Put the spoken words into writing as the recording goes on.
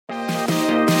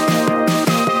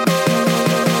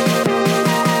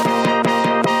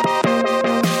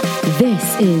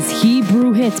is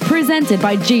Hebrew Hits, presented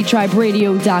by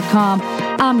jtriberadio.com.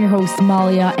 I'm your host,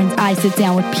 Malia, and I sit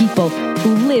down with people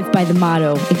who live by the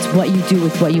motto, it's what you do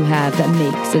with what you have that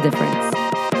makes a difference.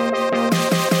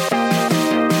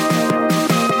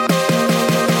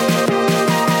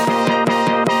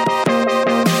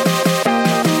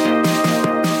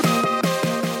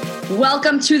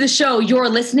 Welcome to the show. You're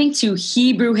listening to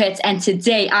Hebrew Hits, and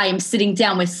today I am sitting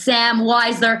down with Sam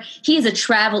Weissler. He is a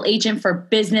travel agent for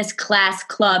Business Class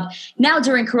Club. Now,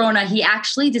 during Corona, he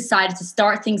actually decided to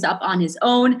start things up on his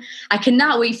own. I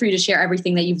cannot wait for you to share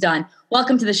everything that you've done.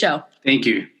 Welcome to the show. Thank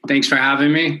you. Thanks for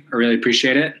having me. I really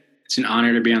appreciate it. It's an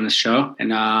honor to be on the show,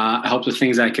 and I hope the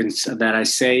things that I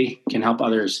say can help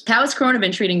others. How has Corona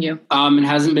been treating you? It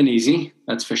hasn't been easy,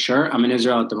 that's for sure. I'm in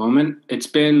Israel at the moment. It's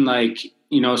been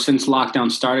since lockdown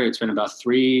started, it's been about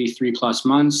three plus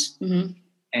months. Mm-hmm.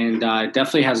 And it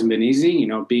definitely hasn't been easy.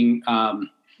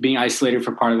 Being isolated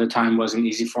for part of the time wasn't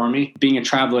easy for me. Being a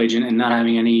travel agent and not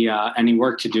having any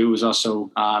work to do was also,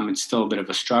 it's still a bit of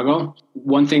a struggle.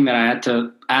 One thing that I had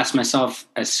to ask myself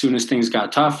as soon as things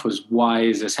got tough was, why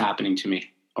is this happening to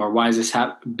me? Or why is this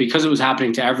because it was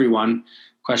happening to everyone.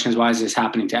 Question is, why is this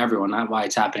happening to everyone, not why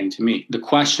it's happening to me? The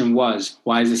question was,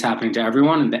 why is this happening to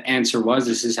everyone? And the answer was,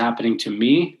 this is happening to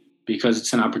me because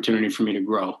it's an opportunity for me to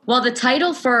grow. Well, the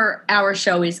title for our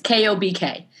show is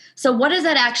KOBK. So what does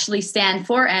that actually stand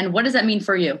for, and what does that mean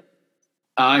for you?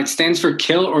 It stands for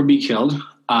kill or be killed.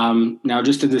 Now,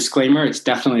 just a disclaimer, it's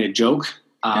definitely a joke.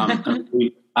 I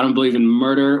don't believe in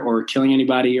murder or killing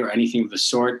anybody or anything of the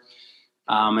sort.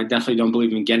 I definitely don't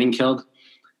believe in getting killed.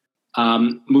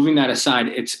 Moving that aside,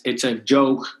 it's a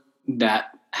joke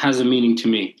that has a meaning to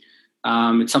me.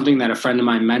 It's something that a friend of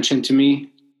mine mentioned to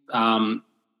me,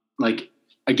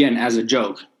 again, as a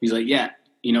joke. He's like, yeah,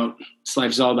 this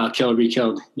life's all about kill or be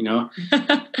killed,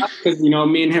 because,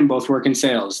 me and him both work in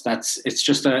sales.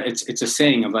 It's a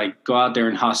saying of go out there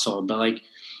and hustle. But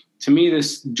to me,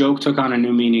 this joke took on a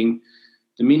new meaning.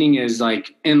 The meaning is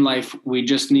in life, we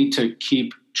just need to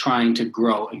keep trying to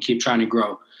grow and keep trying to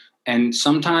grow. And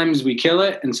sometimes we kill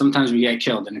it and sometimes we get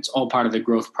killed, and it's all part of the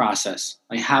growth process.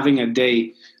 Having a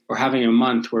day or having a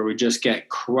month where we just get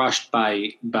crushed by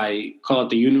call it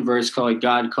the universe, call it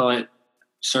God, call it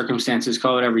circumstances,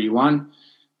 call it whatever you want.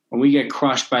 When we get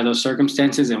crushed by those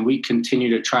circumstances and we continue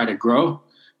to try to grow,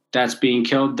 that's being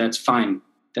killed. That's fine.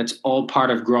 That's all part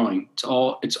of growing.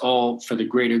 It's all for the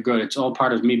greater good. It's all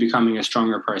part of me becoming a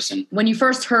stronger person. When you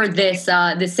first heard this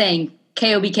saying,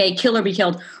 KOBK, kill or be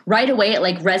killed, right away it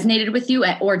resonated with you,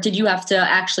 or did you have to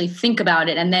actually think about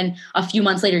it, and then a few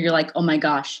months later you're like, oh my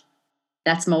gosh,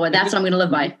 that's what I'm going to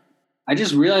live by? I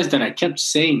just realized that I kept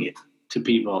saying it to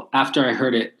people after I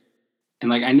heard it,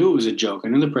 and I knew it was a joke. I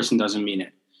knew the person doesn't mean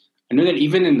it. I knew that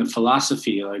even in the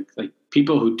philosophy,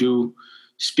 people who do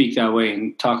speak that way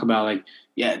and talk about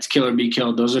yeah, it's kill or be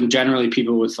killed, those are generally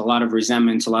people with a lot of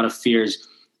resentments, a lot of fears.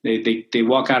 They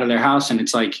walk out of their house and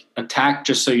it's attack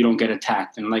just so you don't get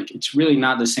attacked. And it's really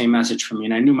not the same message for me.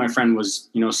 And I knew my friend was,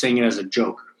 saying it as a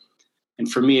joke. And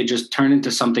for me, it just turned into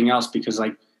something else because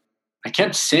I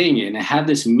kept saying it and it had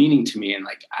this meaning to me. And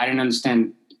I didn't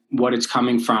understand what it's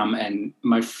coming from. And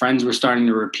my friends were starting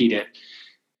to repeat it.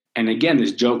 And again,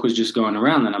 this joke was just going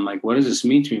around. And I'm like, what does this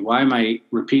mean to me? Why am I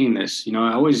repeating this?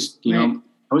 I always, I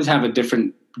always have a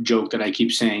different joke that I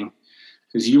keep saying,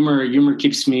 because humor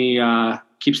keeps me,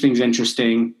 keeps things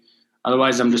interesting.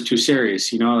 Otherwise, I'm just too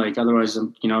serious, otherwise,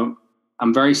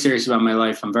 I'm very serious about my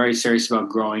life. I'm very serious about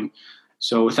growing.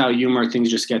 So without humor, things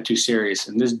just get too serious.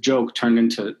 And this joke turned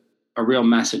into a real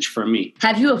message for me.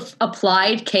 Have you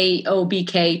applied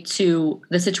KOBK to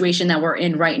the situation that we're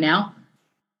in right now?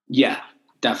 Yeah,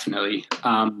 definitely.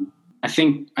 I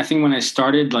think when I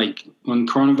started, when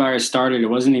coronavirus started, it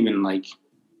wasn't even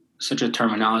such a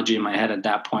terminology in my head at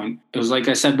that point. It was like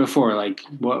I said before,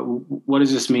 what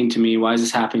does this mean to me? Why is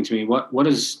this happening to me? What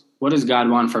does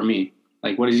God want from me?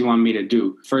 What does he want me to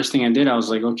do? First thing I did, I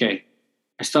was okay,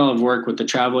 I still have work with the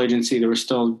travel agency. There were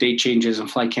still date changes and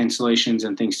flight cancellations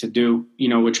and things to do,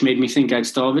 which made me think I'd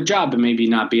still have a job and maybe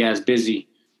not be as busy.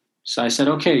 So I said,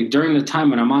 okay, during the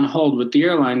time when I'm on hold with the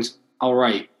airlines, I'll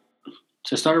write.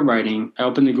 So I started writing. I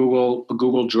opened a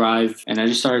Google Drive and I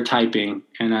just started typing,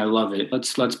 and I love it.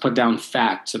 Let's put down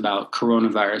facts about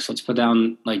coronavirus. Let's put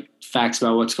down facts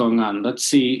about what's going on. Let's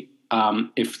see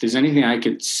if there's anything I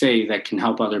could say that can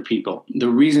help other people. The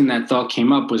reason that thought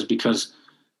came up was because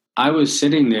I was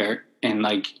sitting there and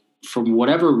from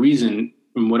whatever reason,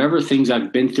 from whatever things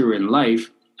I've been through in life,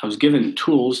 I was given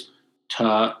tools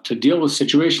to deal with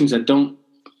situations that don't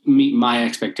meet my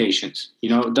expectations.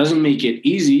 It doesn't make it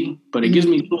easy, but it gives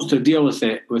me tools to deal with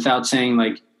it without saying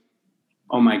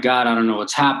oh my God, I don't know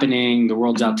what's happening. The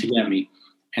world's out to get me.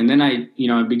 And then I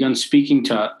begun speaking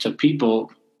to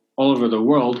people all over the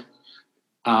world,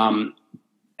 and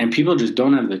people just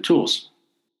don't have the tools.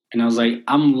 And I was like,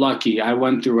 I'm lucky I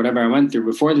went through whatever I went through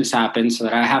before this happened so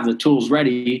that I have the tools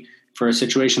ready for a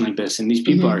situation like this. And these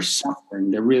people are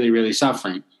suffering. They're really, really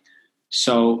suffering.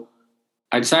 So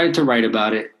I decided to write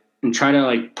about it and try to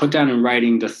like put down in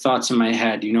writing the thoughts in my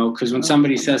head, because when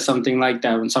somebody says something like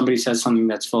that, when somebody says something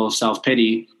that's full of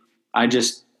self-pity, I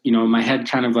just, my head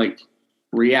kind of like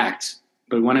reacts.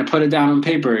 But when I put it down on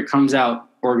paper, it comes out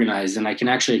organized, and I can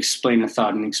actually explain the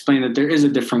thought and explain that there is a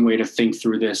different way to think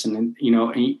through this. And,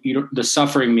 the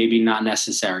suffering may be not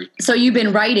necessary. So you've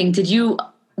been writing. Do you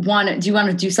want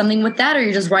to do something with that, or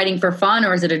you're just writing for fun,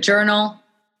 or is it a journal?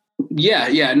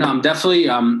 Yeah. No, I'm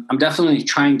definitely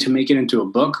trying to make it into a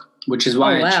book, which is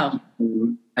why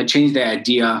I changed the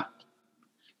idea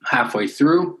halfway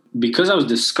through. Because I was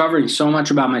discovering so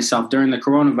much about myself during the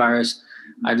coronavirus,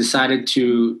 I decided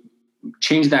to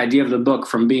change the idea of the book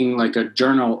from being like a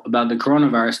journal about the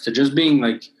coronavirus to just being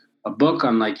like a book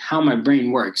on like how my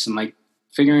brain works and like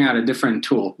figuring out a different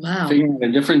tool, figuring out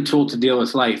a different tool to deal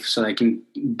with life so I can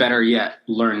better yet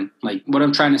learn. Like what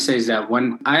I'm trying to say is that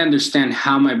when I understand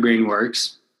how my brain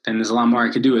works, then there's a lot more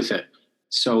I could do with it.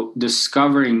 So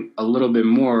discovering a little bit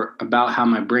more about how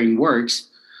my brain works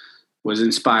was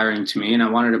inspiring to me. And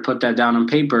I wanted to put that down on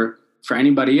paper for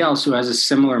anybody else who has a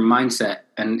similar mindset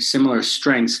and similar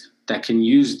strengths that can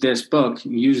use this book,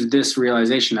 use this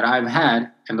realization that I've had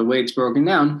and the way it's broken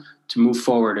down to move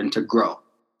forward and to grow.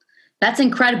 That's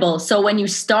incredible. So when you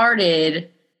started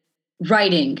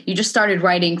writing, you just started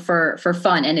writing for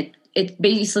fun, and it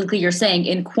basically, you're saying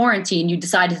in quarantine, you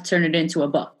decided to turn it into a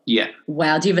book. Yeah.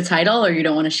 Wow. Do you have a title, or you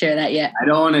don't want to share that yet? I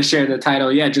don't want to share the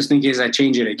title yet, just in case I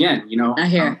change it again, I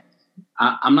hear.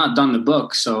 I'm not done the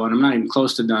book, and I'm not even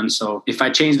close to done. So if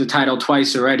I change the title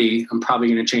twice already, I'm probably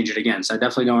going to change it again. So I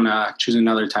definitely don't want to choose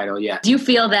another title yet. Do you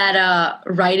feel that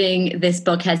writing this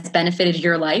book has benefited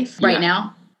your life right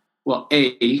now? Well,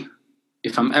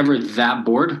 if I'm ever that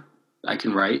bored, I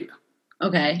can write.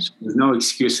 Okay. So there's no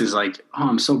excuses like, oh,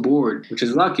 I'm so bored, which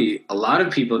is lucky. A lot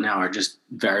of people now are just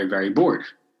very, very bored.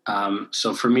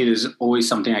 So for me, there's always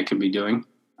something I could be doing.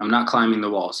 I'm not climbing the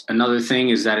walls. Another thing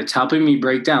is that it's helping me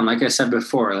break down. Like I said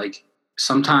before, like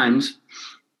sometimes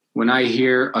when I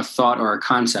hear a thought or a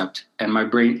concept and my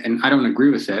brain, and I don't agree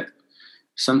with it,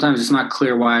 sometimes it's not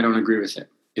clear why I don't agree with it.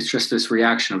 It's just this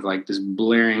reaction of like this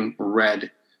blaring red,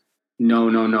 no,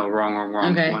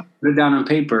 wrong. Okay. When I put it down on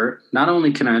paper, not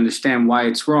only can I understand why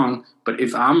it's wrong, but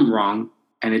if I'm wrong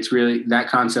and it's really that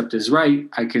concept is right,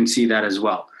 I can see that as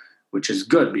well, which is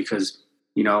good because,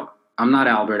 I'm not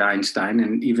Albert Einstein,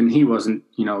 and even he wasn't,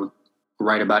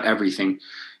 right about everything.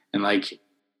 And like,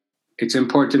 it's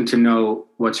important to know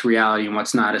what's reality and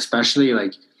what's not, especially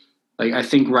like I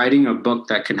think writing a book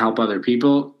that can help other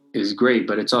people is great,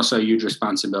 but it's also a huge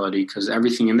responsibility because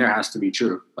everything in there has to be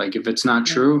true. Like if it's not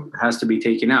true, it has to be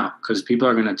taken out because people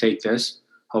are going to take this,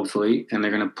 hopefully, and they're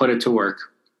going to put it to work.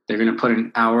 They're going to put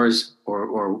in hours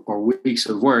or weeks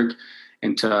of work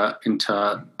into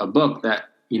a book that,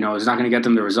 is not going to get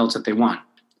them the results that they want.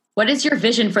 What is your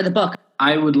vision for the book?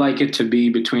 I would like it to be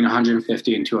between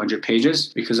 150 and 200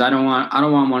 pages because I don't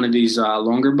want one of these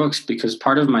longer books because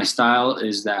part of my style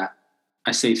is that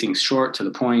I say things short to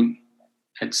the point.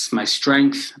 It's my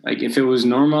strength. Like if it was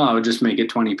normal, I would just make it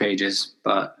 20 pages,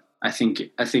 but I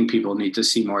think people need to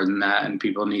see more than that, and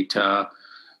people need to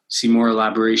see more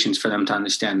elaborations for them to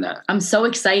understand that. I'm so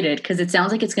excited because it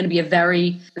sounds like it's going to be a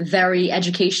very, very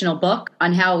educational book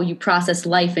on how you process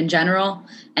life in general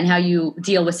and how you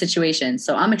deal with situations.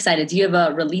 So I'm excited. Do you have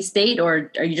a release date, or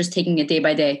are you just taking it day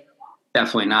by day?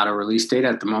 Definitely not a release date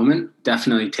at the moment.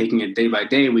 Definitely taking it day by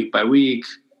day, week by week,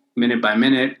 minute by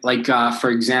minute. Like,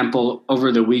 for example,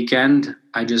 over the weekend,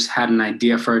 I just had an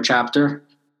idea for a chapter,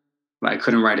 but I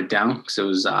couldn't write it down because it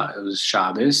was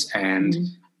Shabbos. And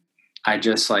I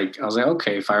just I was like,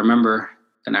 okay, if I remember,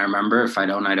 then I remember. If I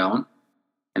don't, I don't.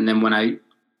 And then when I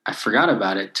forgot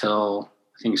about it till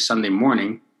I think Sunday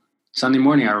morning,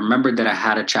 I remembered that I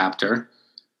had a chapter,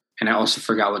 and I also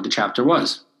forgot what the chapter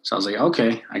was. So I was like,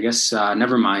 okay, I guess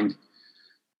never mind.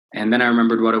 And then I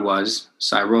remembered what it was.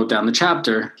 So I wrote down the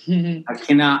chapter.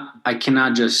 I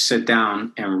cannot just sit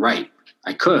down and write.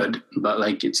 I could, but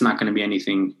it's not going to be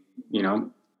anything,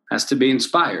 has to be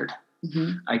inspired.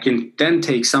 Mm-hmm. I can then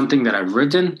take something that I've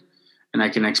written and I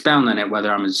can expound on it,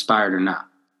 whether I'm inspired or not.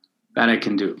 That I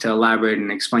can do to elaborate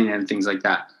and explain it and things like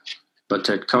that. But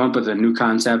to come up with a new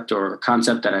concept or a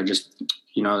concept that I just,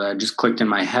 that just clicked in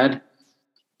my head,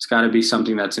 it's got to be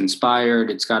something that's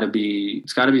inspired. It's got to be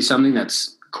something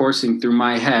that's coursing through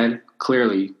my head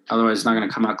clearly. Otherwise, it's not going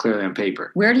to come out clearly on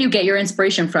paper. Where do you get your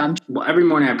inspiration from? Well, every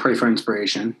morning I pray for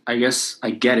inspiration. I guess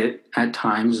I get it at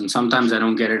times, and sometimes I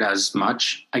don't get it as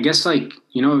much. I guess, like,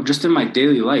 just in my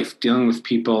daily life, dealing with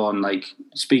people and like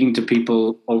speaking to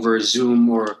people over Zoom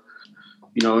or,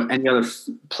 any other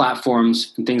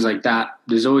platforms and things like that.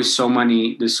 There's so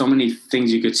many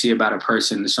things you could see about a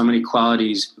person. There's so many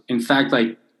qualities. In fact,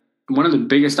 like, one of the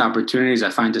biggest opportunities I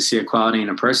find to see a quality in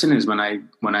a person is when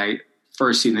I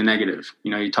first see the negative.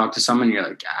 You talk to someone, you're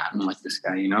like, I don't like this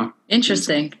guy,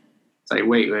 Interesting. It's like,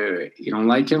 wait, you don't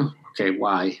like him? Okay,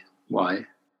 why?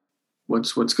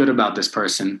 What's good about this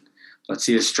person? Let's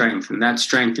see his strength. And that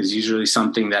strength is usually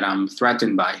something that I'm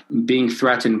threatened by. Being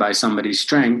threatened by somebody's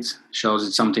strength shows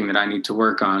it's something that I need to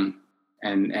work on.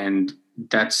 And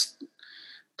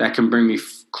that can bring me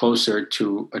closer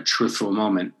to a truthful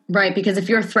moment. Right, because if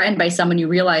you're threatened by someone, you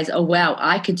realize, oh wow,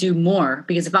 I could do more.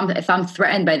 Because if I'm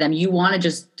threatened by them, you want to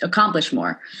just accomplish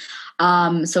more.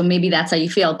 So maybe that's how you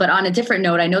feel. But on a different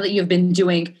note, I know that you've been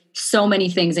doing so many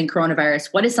things in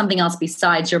coronavirus. What is something else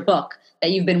besides your book that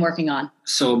you've been working on?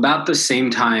 So about the same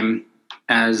time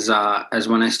as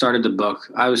when I started the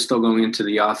book, I was still going into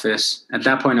the office. At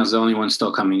that point, I was the only one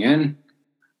still coming in.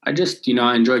 I just,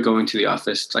 I enjoy going to the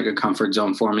office. It's like a comfort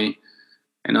zone for me.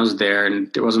 And I was there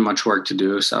and there wasn't much work to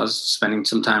do. So I was spending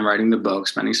some time writing the book,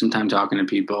 spending some time talking to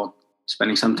people,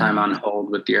 spending some time on hold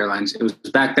with the airlines. It was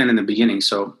back then in the beginning.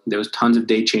 So there was tons of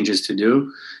date changes to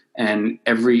do. And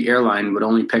every airline would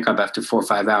only pick up after 4 or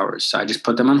 5 hours. So I just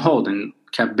put them on hold and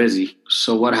kept busy.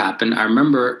 So what happened? I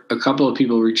remember a couple of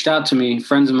people reached out to me,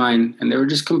 friends of mine, and they were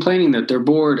just complaining that they're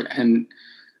bored. And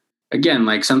again,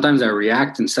 like sometimes I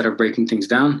react instead of breaking things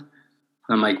down.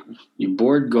 I'm like, you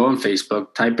bored? Go on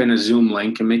Facebook, type in a Zoom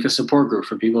link and make a support group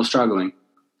for people struggling.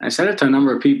 I said it to a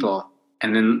number of people.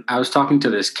 And then I was talking to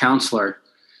this counselor,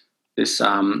 he's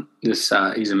a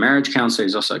marriage counselor.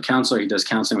 He's also a counselor. He does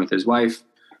counseling with his wife,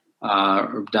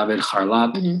 David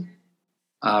Harlap,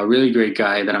 a really great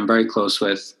guy that I'm very close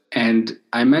with. And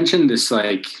I mentioned this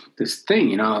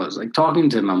thing, I was like talking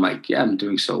to him. I'm like, yeah, I'm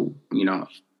doing so,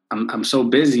 I'm so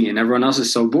busy and everyone else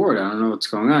is so bored. I don't know what's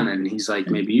going on. And he's like,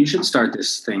 maybe you should start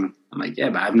this thing. I'm like, yeah,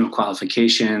 but I have no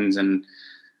qualifications and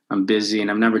I'm busy and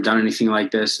I've never done anything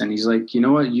like this. And he's like, you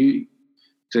know what? He's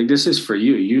like, this is for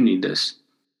you. You need this.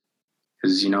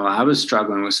 Because, I was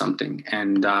struggling with something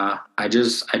and I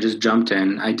just jumped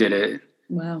in. I did it.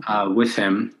 Wow. With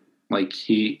him. Like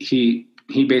he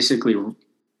basically,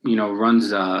 runs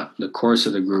the course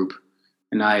of the group.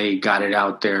 And I got it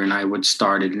out there and I would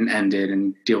start it and end it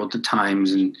and deal with the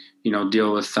times and,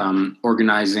 deal with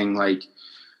organizing. Like,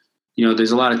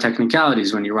 there's a lot of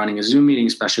technicalities when you're running a Zoom meeting,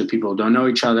 especially with people who don't know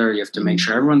each other. You have to make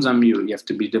sure everyone's on mute. You have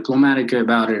to be diplomatic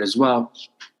about it as well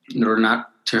in order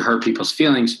not to hurt people's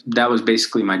feelings. That was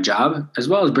basically my job, as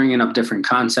well as bringing up different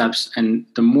concepts. And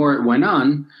the more it went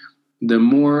on, the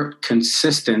more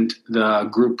consistent the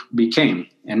group became.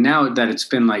 And now that it's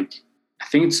been I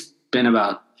think it's been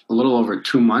about a little over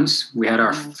 2 months. We had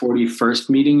our 41st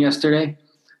meeting yesterday.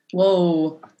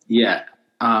 Whoa. Yeah.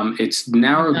 It's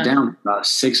narrowed down to about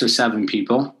 6 or 7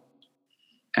 people.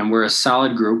 And we're a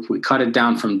solid group. We cut it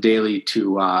down from daily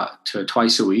to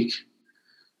twice a week.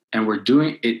 And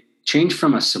it changed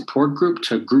from a support group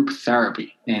to group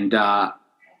therapy. And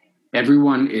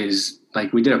everyone is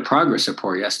we did a progress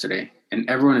report yesterday. And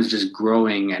everyone is just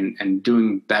growing and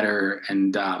doing better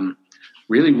and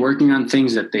really working on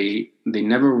things that they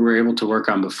never were able to work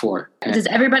on before. Does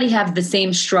everybody have the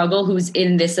same struggle who's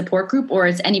in this support group, or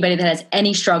is anybody that has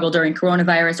any struggle during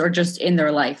coronavirus or just in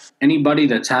their life? Anybody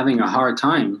that's having a hard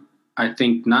time, I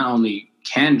think not only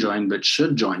can join, but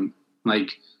should join.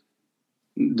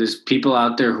 There's people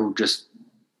out there who just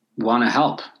want to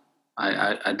help.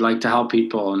 I'd like to help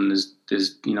people. And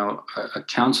there's a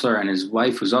counselor and his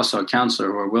wife, who's also a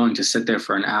counselor, who are willing to sit there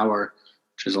for an hour,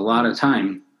 which is a lot of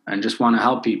time, and just want to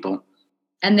help people.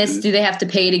 And do they have to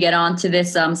pay to get onto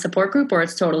this support group, or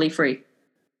it's totally free?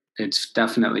 It's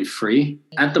definitely free.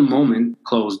 At the moment,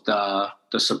 closed the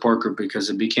support group because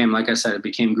it became, like I said, it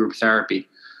became group therapy.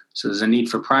 So there's a need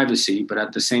for privacy, but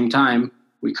at the same time,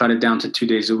 we cut it down to 2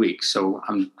 days a week. So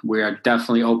we're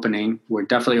definitely open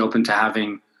to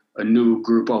having a new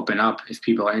group open up if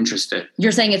people are interested.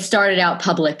 You're saying it started out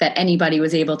public, that anybody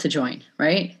was able to join,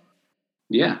 right?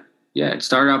 Yeah. Yeah, it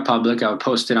started out public. I would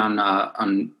post it on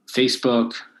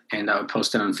Facebook, and I would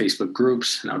post it on Facebook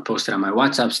groups, and I would post it on my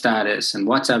WhatsApp status and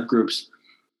WhatsApp groups.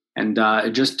 And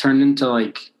it just turned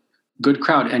into good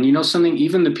crowd. And something,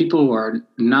 even the people who are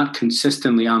not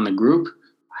consistently on the group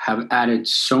have added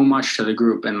so much to the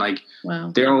group, and like,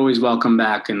 wow, they're always welcome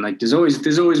back. And like, there's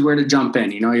always where to jump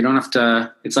in. You don't have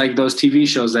to, it's like those TV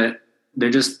shows that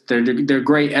they're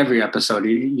great every episode.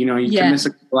 You can miss a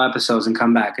couple episodes and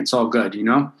come back. It's all good,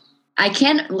 I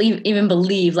can't even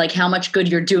believe like how much good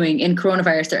you're doing in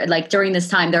coronavirus. Like during this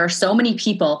time, there are so many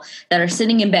people that are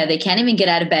sitting in bed. They can't even get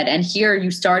out of bed. And here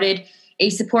you started a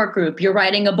support group. You're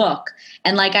writing a book.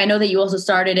 And like, I know that you also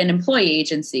started an employee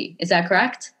agency. Is that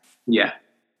correct? Yeah.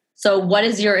 So what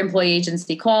is your employee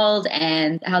agency called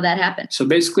and how that happened? So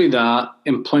basically the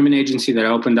employment agency that I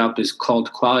opened up is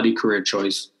called Quality Career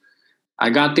Choice. I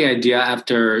got the idea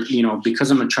after,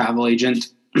 because I'm a travel agent,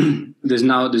 there's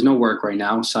no work right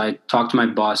now. So I talked to my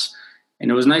boss,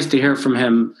 and it was nice to hear from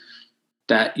him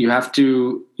that you have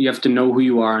to know who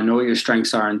you are and know what your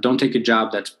strengths are, and don't take a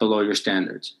job that's below your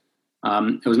standards.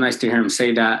 It was nice to hear him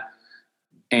say that.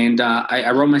 And I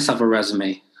wrote myself a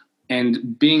resume,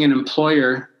 and being an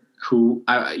employer who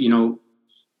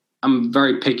I'm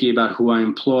very picky about who I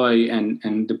employ,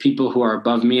 and the people who are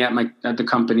above me at the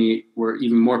company were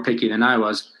even more picky than I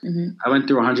was. Mm-hmm. I went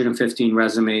through 115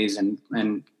 resumes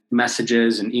and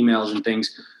messages and emails and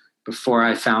things before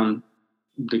I found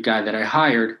the guy that I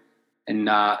hired, and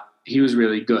he was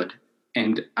really good.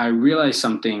 And I realized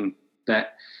something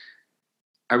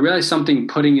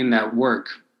putting in that work,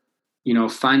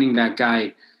 finding that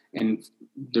guy, and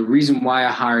the reason why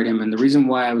I hired him, and the reason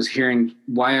why I was hearing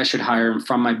why I should hire him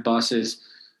from my bosses,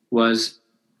 was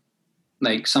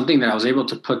like something that I was able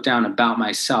to put down about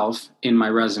myself in my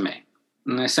resume.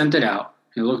 And I sent it out.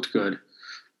 It looked good.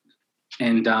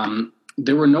 And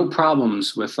there were no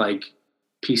problems with like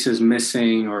pieces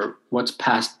missing or what's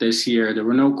past this year. There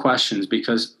were no questions,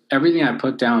 because everything I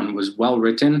put down was well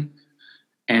written,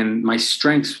 and my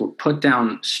strengths were put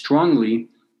down strongly.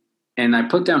 And I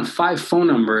put down 5 phone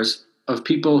numbers of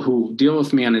people who deal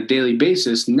with me on a daily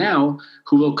basis now,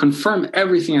 who will confirm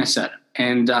everything I said.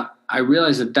 And I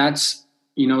realized that's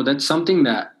something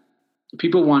that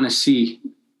people want to see,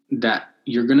 that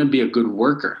you're going to be a good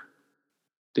worker.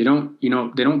 They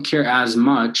don't care as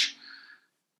much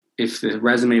if the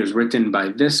resume was written by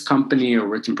this company or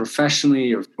written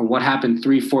professionally, or what happened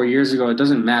 3-4 years ago. It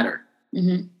doesn't matter.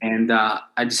 Mm-hmm. And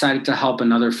I decided to help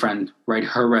another friend write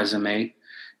her resume,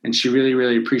 and she really,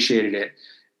 really appreciated it.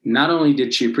 Not only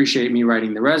did she appreciate me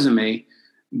writing the resume,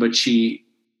 but she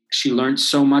learned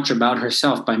so much about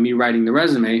herself by me writing the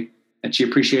resume that she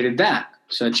appreciated that,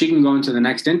 so that she can go into the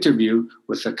next interview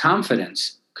with the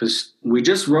confidence, because we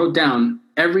just wrote down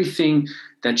everything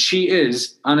that she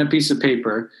is on a piece of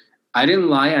paper. I didn't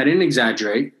lie. I didn't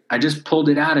exaggerate. I just pulled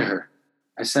it out of her.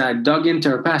 I said, I dug into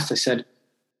her past. I said,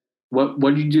 what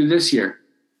did you do this year?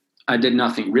 I did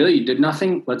nothing. Really? You did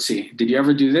nothing? Let's see. Did you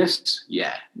ever do this?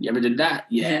 Yeah. You ever did that?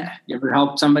 Yeah. You ever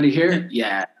helped somebody here?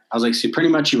 Yeah. I was like, see, pretty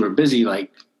much you were busy.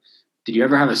 Like, did you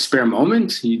ever have a spare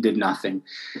moment? You did nothing.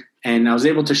 And I was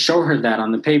able to show her that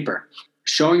on the paper.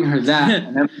 Showing her that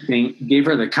and everything gave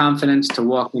her the confidence to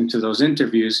walk into those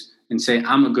interviews and say,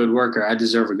 I'm a good worker. I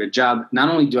deserve a good job. Not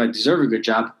only do I deserve a good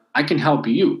job, I can help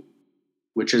you,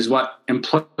 which is what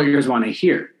employers want to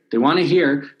hear. They want to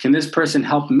hear, can this person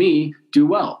help me do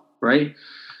well? Right.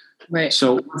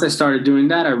 So once I started doing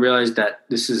that, I realized that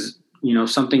this is,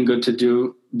 something good to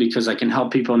do, because I can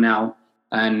help people now,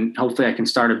 and hopefully I can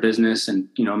start a business and,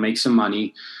 make some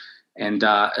money. And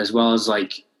as well as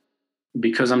like,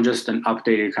 because I'm just an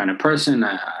updated kind of person,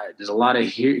 there's a lot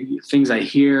of things I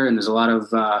hear, and there's a lot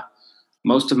of,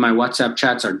 most of my WhatsApp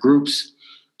chats are groups,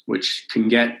 which can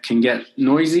get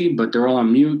noisy, but they're all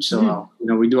on mute. So,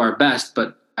 we do our best,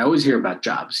 but I always hear about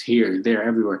jobs here, there,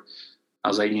 everywhere. I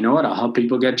was like, you know what? I'll help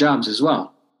people get jobs as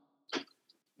well.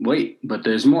 Wait, but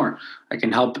there's more. I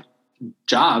can help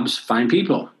jobs find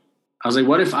people. I was like,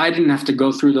 what if I didn't have to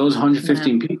go through those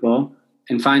 115 people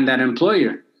and find that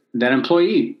employee? That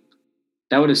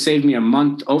would have saved me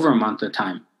over a month of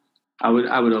time. I would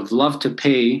have loved to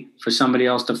pay for somebody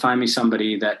else to find me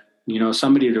somebody that,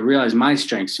 somebody to realize my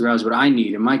strengths, to realize what I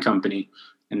need in my company,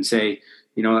 and say,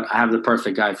 you know what, I have the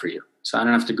perfect guy for you. So I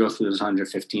don't have to go through those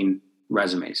 115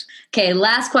 resumes. Okay,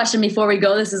 last question before we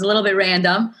go. This is a little bit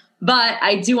random, but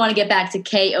I do want to get back to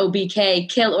KOBK,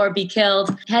 kill or be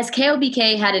killed. Has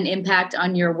KOBK had an impact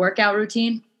on your workout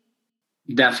routine?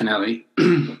 Definitely.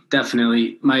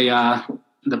 Definitely. My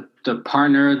the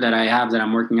partner that I have that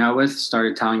I'm working out with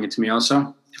started telling it to me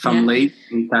also. If I'm late,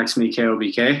 he texts me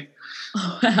KOBK.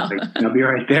 Oh, wow. Like, I'll be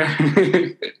right there.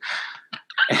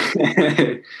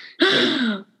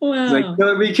 Wow. He's like, kill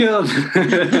or be killed.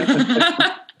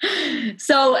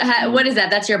 So what is that?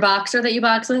 That's your boxer that you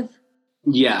box with?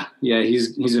 Yeah.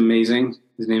 He's amazing.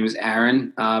 His name is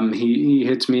Aaron. He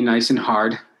hits me nice and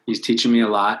hard. He's teaching me a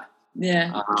lot.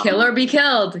 Yeah. Kill or be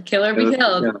killed. Kill or be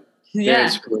killed. Yeah.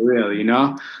 It's for real, you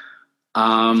know?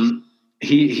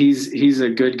 He's a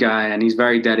good guy and he's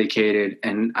very dedicated,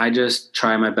 and I just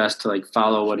try my best to like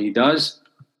follow what he does.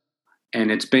 And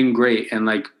it's been great. And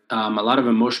like a lot of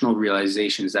emotional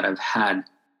realizations that I've had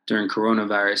during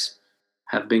coronavirus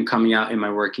have been coming out in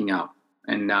my working out.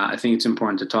 And I think it's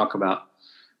important to talk about.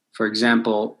 For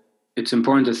example, it's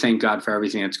important to thank God for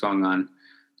everything that's going on.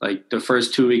 Like the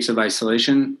first 2 weeks of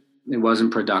isolation, it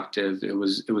wasn't productive. It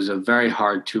was a very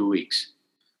hard 2 weeks,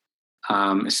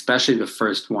 especially the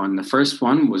first one. The first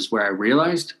one was where I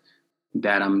realized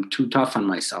that I'm too tough on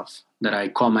myself, that I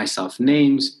call myself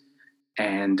names,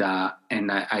 and I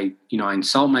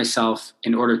insult myself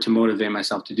in order to motivate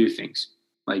myself to do things.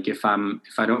 Like if I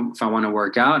want to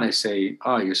work out, I say,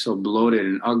 "Oh, you're so bloated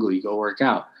and ugly. Go work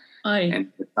out." Aye.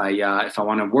 And if I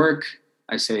want to work,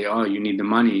 I say, "Oh, you need the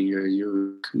money."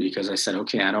 You because I said,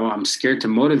 "Okay, I'm scared to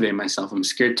motivate myself. I'm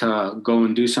scared to go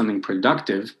and do something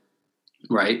productive."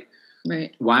 Right.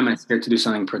 Right. Why am I scared to do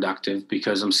something productive?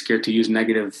 Because I'm scared to use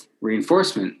negative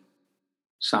reinforcement.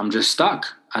 So I'm just stuck.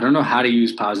 I don't know how to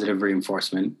use positive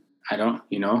reinforcement. I don't,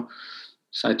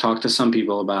 So I talked to some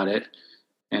people about it,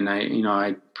 and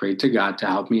I prayed to God to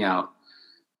help me out.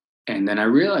 And then I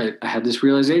realized, I had this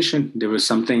realization. There was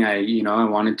something I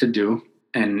wanted to do.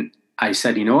 And I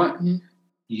said, you know what? Mm-hmm.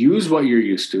 Use what you're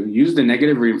used to. Use the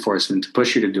negative reinforcement to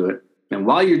push you to do it. And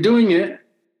while you're doing it,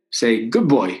 say, good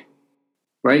boy,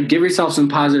 right? Give yourself some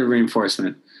positive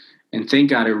reinforcement. And thank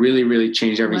God it really, really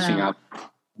changed everything up.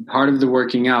 Part of the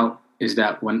working out is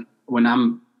that when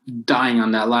I'm dying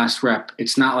on that last rep,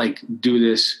 it's not like do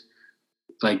this,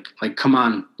 like come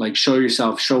on, like show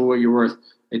yourself, show what you're worth.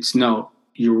 It's no,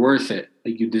 you're worth it.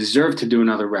 Like you deserve to do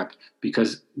another rep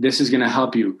because this is going to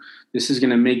help you. This is going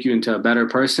to make you into a better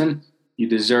person. You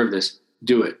deserve this.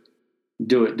 Do it.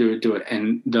 Do it. Do it. Do it.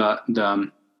 And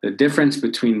the difference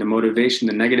between the motivation,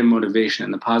 the negative motivation,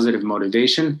 and the positive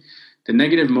motivation, the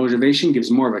negative motivation gives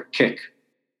more of a kick,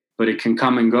 but it can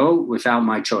come and go without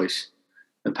my choice.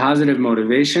 The positive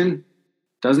motivation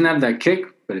doesn't have that kick,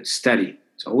 but it's steady.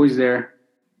 It's always there.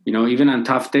 Even on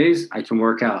tough days, I can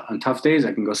work out. On tough days,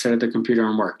 I can go sit at the computer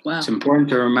and work. Wow. It's important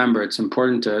to remember. It's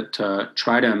important to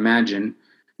try to imagine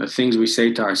the things we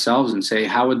say to ourselves and say,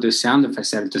 how would this sound if I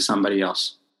said it to somebody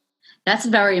else? That's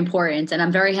very important. And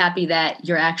I'm very happy that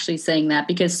you're actually saying that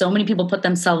because so many people put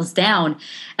themselves down.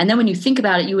 And then when you think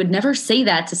about it, you would never say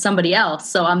that to somebody else.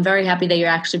 So I'm very happy that you're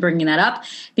actually bringing that up.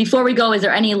 Before we go, is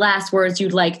there any last words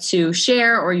you'd like to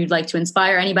share or you'd like to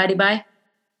inspire anybody by?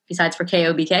 Besides for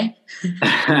KOBK?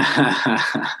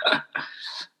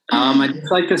 I'd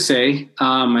just like to say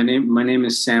my name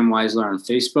is Sam Weissler on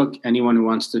Facebook. Anyone who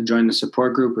wants to join the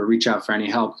support group or reach out for any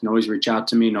help can always reach out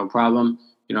to me, no problem.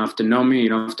 You don't have to know me. You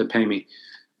don't have to pay me.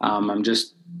 I'm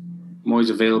always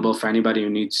available for anybody who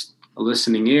needs a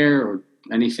listening ear or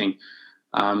anything.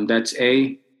 That's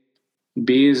A.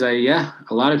 B is a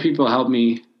lot of people help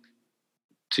me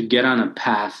to get on a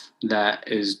path that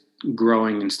is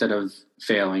growing instead of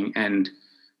failing. And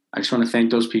I just want to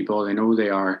thank those people. They know who they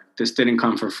are. This didn't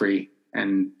come for free,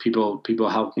 and people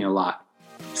helped me a lot.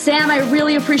 Sam, I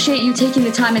really appreciate you taking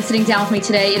the time and sitting down with me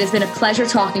today. It has been a pleasure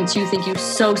talking to you. Thank you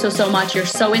so, so, so much. You're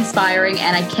so inspiring,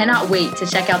 and I cannot wait to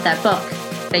check out that book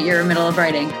that you're in the middle of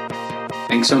writing.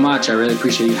 Thanks so much. I really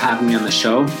appreciate you having me on the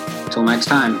show. Until next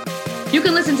time. You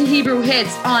can listen to Hebrew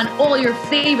Hits on all your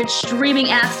favorite streaming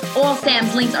apps. All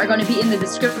Sam's links are going to be in the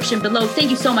description below. Thank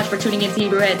you so much for tuning in to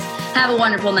Hebrew Hits. Have a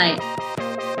wonderful night.